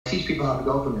teach people how to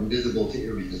go from invisible to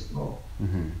irresistible.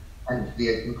 Mm-hmm. And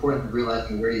the importance of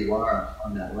realizing where you are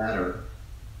on that ladder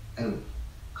and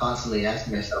constantly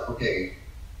asking myself, okay,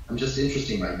 I'm just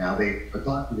interesting right now. They are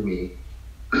talking to me.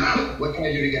 What can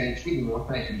I do to get intriguing? What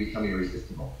can I do to become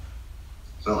irresistible?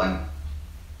 So I'm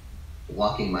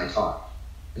walking my talk.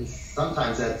 And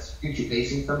sometimes that's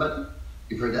future-facing somebody.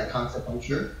 You've heard that concept, I'm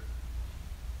sure.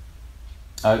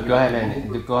 Go ahead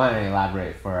and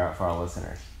elaborate for our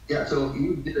listeners. Yeah, so if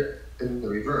you did it in the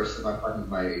reverse, if I'm talking to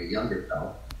my younger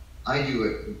self, I do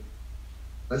it.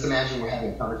 Let's imagine we're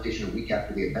having a conversation a week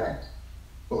after the event.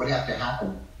 What would have to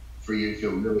happen for you to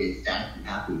feel really ecstatic and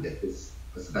happy that this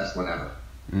was the best one ever?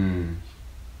 Mm.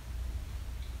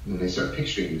 And they start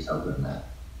picturing themselves in that.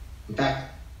 In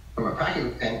fact, from a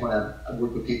practical standpoint, I've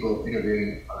worked with people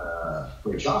interviewing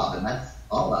for a job, and that's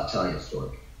all about telling a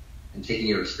story and taking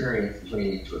your experience and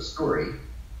turning it into a story,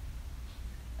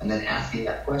 and then asking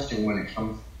that question when it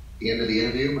comes to the end of the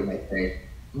interview, when they say,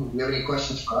 do you have any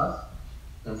questions for us?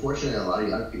 And unfortunately, a lot of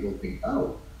young people think,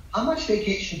 oh, how much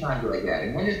vacation time do I get?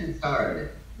 And when does it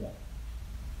start? Yeah.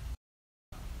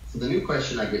 So the new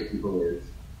question I get people is,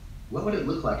 what would it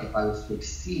look like if I was to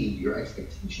exceed your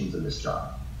expectations in this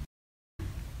job?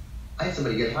 I had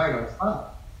somebody get hired on the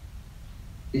spot.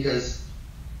 Because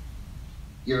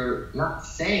you're not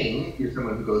saying you're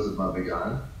someone who goes above and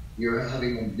beyond. You're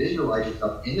having them visualize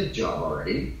yourself in a job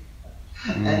already.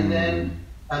 And then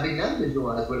having them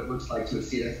visualize what it looks like to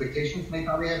exceed expectations, and they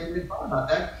probably haven't really thought about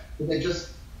that, but they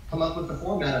just come up with the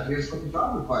format of here's what the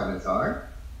job requirements are.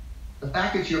 The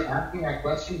fact that you're asking that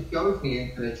question shows me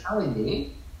and they're telling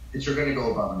me that you're going to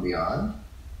go above and beyond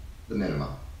the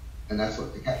minimum. And that's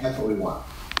what we want.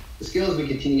 The skills we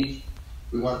can teach,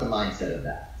 we want the mindset of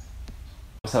that.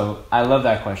 So I love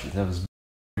that question. That was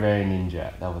very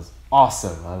ninja. That was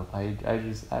awesome.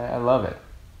 I love it.